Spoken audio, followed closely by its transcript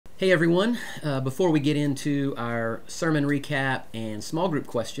Hey everyone, before we get into our sermon recap and small group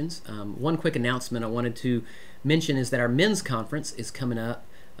questions, one quick announcement I wanted to mention is that our men's conference is coming up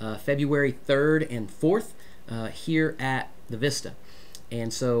February 3rd and 4th here at the Vista.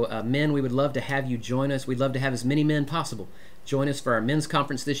 And so men, we would love to have you join us. We'd love to have as many men possible join us for our men's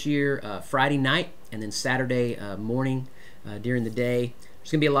conference this year, Friday night and then Saturday morning during the day. There's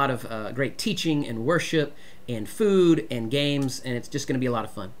going to be a lot of great teaching and worship and food and games, and it's just going to be a lot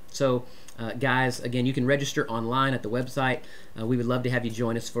of fun. So guys, again, you can register online at the website. We would love to have you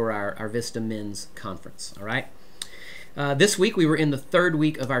join us for our Vista Men's Conference, all right? This week we were in the third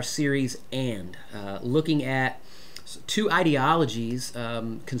week of our series, looking at two ideologies,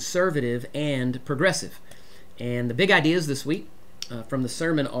 conservative and progressive. And the big ideas this week from the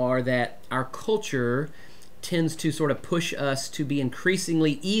sermon are that our culture tends to sort of push us to be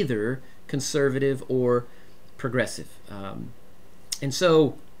increasingly either conservative or progressive. And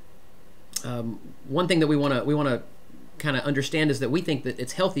so one thing that we want to kind of understand is that we think that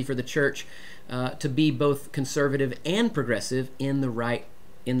it's healthy for the church to be both conservative and progressive in the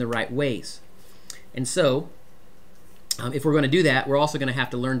right ways. And so if we're going to do that, we're also going to have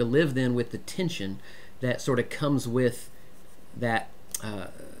to learn to live then with the tension that sort of comes with that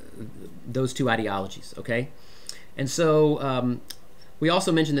those two ideologies, okay? And so we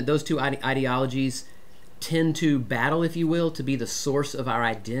also mentioned that those two ideologies tend to battle, if you will, to be the source of our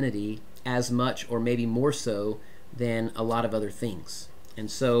identity as much or maybe more so than a lot of other things. And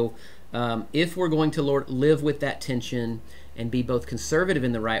so if we're going to live with that tension and be both conservative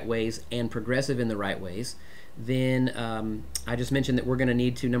in the right ways and progressive in the right ways, then I just mentioned that we're going to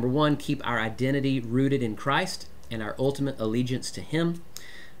need to, number one, keep our identity rooted in Christ and our ultimate allegiance to Him.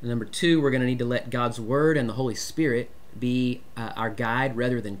 Number two, we're going to need to let God's Word and the Holy Spirit be our guide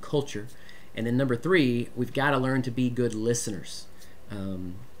rather than culture. And then number three, we've got to learn to be good listeners.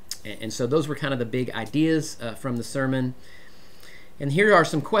 And so those were kind of the big ideas from the sermon. And here are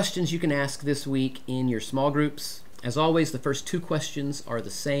some questions you can ask this week in your small groups. As always, the first two questions are the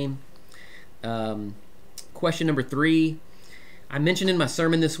same. Question number 3, I mentioned in my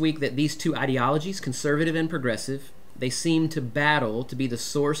sermon this week that these two ideologies, conservative and progressive, they seem to battle to be the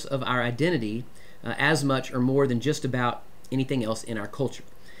source of our identity as much or more than just about anything else in our culture.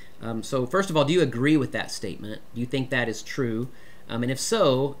 So first of all, do you agree with that statement? Do you think that is true? And if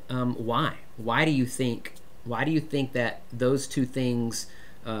so, why? Why do you think that those two things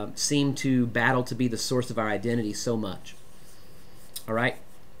seem to battle to be the source of our identity so much? All right.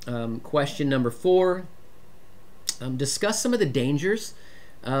 Question number 4. Discuss some of the dangers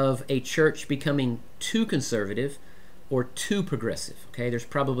of a church becoming too conservative or too progressive. Okay, there's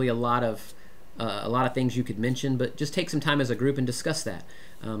probably a lot of things you could mention, but just take some time as a group and discuss that.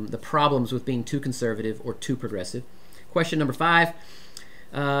 The problems with being too conservative or too progressive. Question number 5,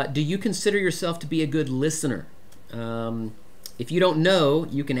 do you consider yourself to be a good listener? If you don't know,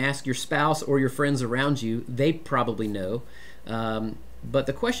 you can ask your spouse or your friends around you. They probably know. But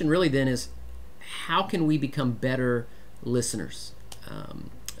the question really then is, how can we become better listeners?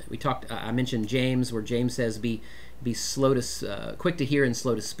 I mentioned James, where James says, be quick to hear and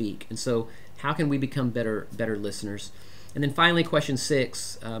slow to speak. And so how can we become better listeners? And then finally, question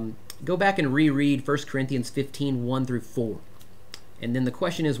 6, go back and reread 1 Corinthians 15, 1 through 4. And then the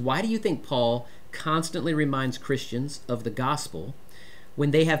question is, why do you think Paul constantly reminds Christians of the gospel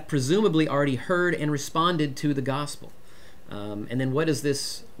when they have presumably already heard and responded to the gospel? And then what does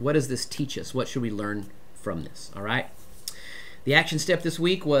this teach us? What should we learn from this? All right. The action step this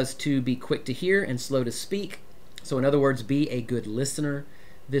week was to be quick to hear and slow to speak. So in other words, be a good listener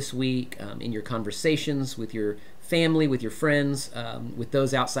this week in your conversations with your family, with your friends, with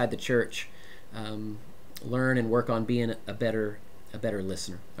those outside the church. Learn and work on being a better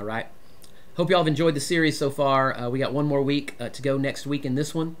listener. All right. Hope you all have enjoyed the series so far. We got one more week to go next week in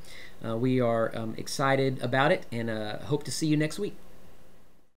this one. We are excited about it and hope to see you next week.